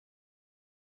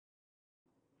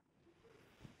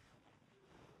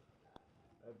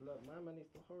blood, my man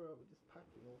needs to hurry up with this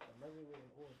packing, you know, I'm waiting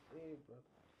all day, bro.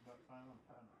 But final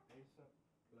plan, ASAP.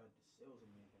 Blood, the sales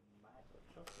are making mad, but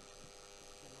trust me.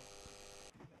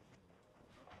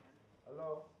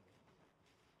 Hello?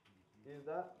 Is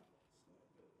that?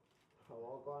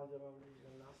 Oh, go on, Jim, I'm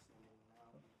leaving now.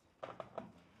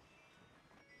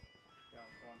 Yeah,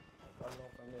 I'm gone. Hello,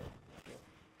 from there.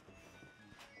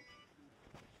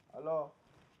 Hello?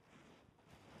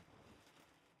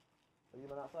 Are you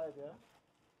man outside, yeah?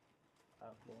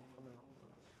 Alright, cool. Come in.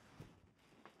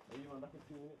 Are you man back in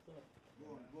 2 minutes, innit?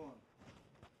 Go on.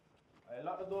 Hey,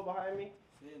 lock the door behind me.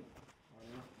 Same.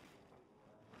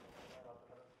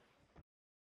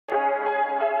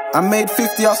 I made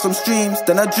 50 off some streams,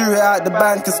 then I drew it out the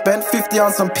bank and spent 50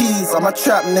 on some peas. I'm a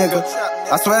trap nigga.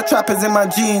 I swear trap is in my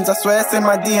genes, I swear it's in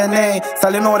my DNA.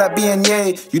 Selling all that being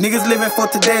yay. You niggas living for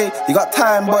today. You got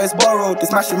time, but it's borrowed.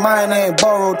 This smashing mine ain't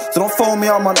borrowed. So don't phone me,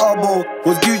 I'm on oboe.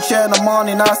 Was Gucci in the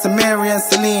morning, now it's Mary and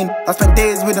Celine. I spent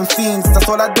days with them fiends, that's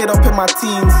all I did up in my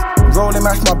teens. Rolling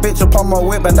mash my bitch up on my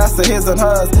whip, and that's the his and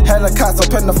hers. Hella cats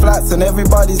up in the flats, and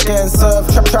everybody's getting served.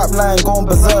 Trap line going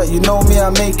berserk, you know me, I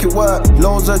make it work.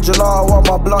 Loads of gelato on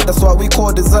my block, that's what we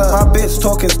call dessert. My bitch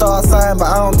talking star sign,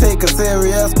 but I don't take her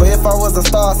serious. But if I was a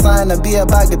star sign, I'd be a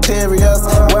Bagatarius.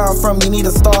 Where I'm from, you need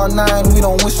a star 9. We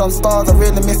don't wish on stars, I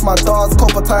really miss my dogs.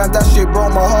 Couple times that shit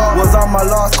broke my heart. Was on my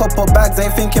last couple bags,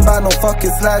 ain't thinking about no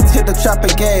fucking slags. Hit the trap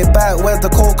and get it back, where's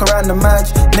the coke around the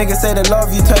match? Niggas say they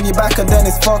love you, turn you back and then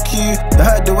it's fuck you. I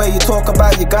heard the way you talk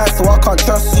about your guys, so I can't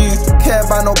trust you. Care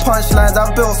about no punchlines,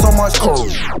 I've built so much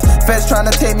coke. Feds trying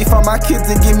to take me from my kids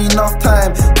and give me enough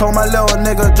time. Told my little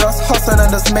nigga just hustle and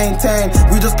just maintain.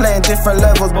 We just playing different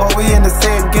levels, but we in the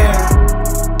same game.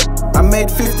 I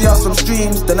made 50 on some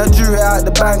streams, then I drew it out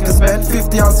the bank and spent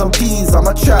 50 on some peas. I'm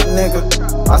a trap nigga.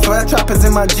 I swear trap is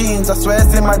in my genes, I swear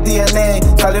it's in my DNA.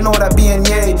 Telling all that being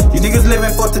yay. You niggas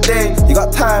living for today. You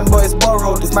got time, but it's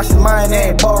borrowed. This smashing mine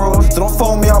ain't borrowed. So don't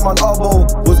phone me, I'm on oboe.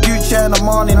 Was Gucci in the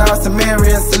morning, now it's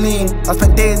Mary and Celine. I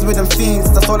spent days with them fiends,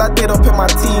 that's all I did up in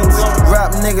my teens.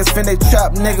 Rap niggas think they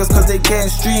trap niggas cause they getting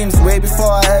streams. Way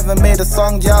before I ever made a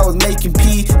song, yeah, I was making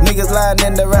P. Niggas lying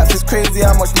in the raps, it's crazy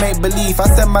how much make believe. I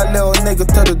sent my little nigga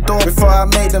to the door before I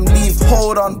made them leave.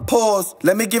 Hold on, pause,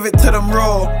 let me give it to them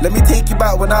raw. Let me take you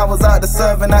back when I was out the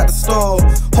serving at the store.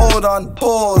 Hold on,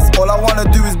 pause, all I wanna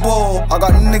do is ball. I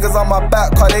got niggas on my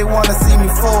back cause they wanna see me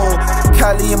fall.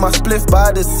 Cali in my spliff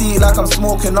by the sea like I'm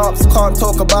smoking ups. Can't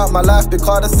talk about my life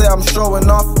because they say I'm showing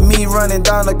off. Me running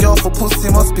down a girl for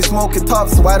pussy must be smoking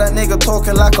tops. Why that nigga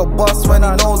talking like a boss when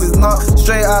he knows he's not?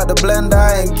 Straight out the blender,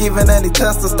 I ain't giving any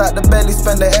tests to stack the belly,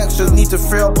 spend the extras. Need to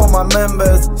free up on my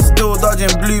members. Still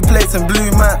dodging blue plates and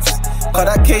blue mats. Cause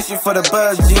that case you for the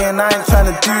birds, G, and I ain't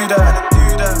tryna do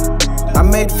that. I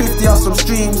made 50 on some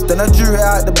streams, then I drew it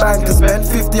out the bank and spent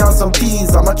 50 on some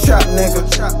peas. I'm a trap nigga.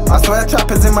 I swear trap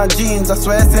is in my genes, I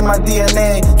swear it's in my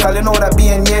DNA. Telling all that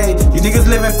being yay. You niggas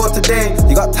living for today.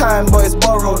 You got time, but it's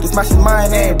borrowed. This smashing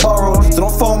mine ain't borrowed. So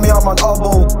don't phone me, I'm on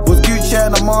oboe. Was Gucci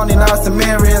in the morning, now it's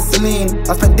Mary and Celine.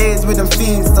 I spent days with them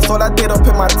fiends, that's all I did up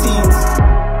in my teens.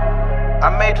 I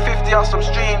made 50 on some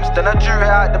streams, then I drew it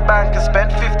out the bank and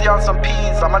spent 50 on some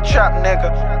peas. I'm a trap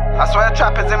nigga. I swear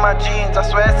trap is in my genes, I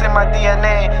swear it's in my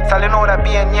DNA. Selling all that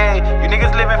being yay. You niggas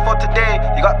living for today.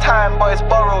 You got time, but it's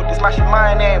borrowed. This smashing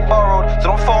mine ain't borrowed. So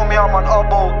don't phone me, I'm on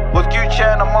oboe. Was Gucci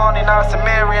in the morning, now it's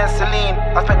Mary and Celine.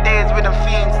 I spent days with them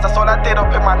fiends, that's all I did up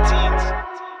in my teens.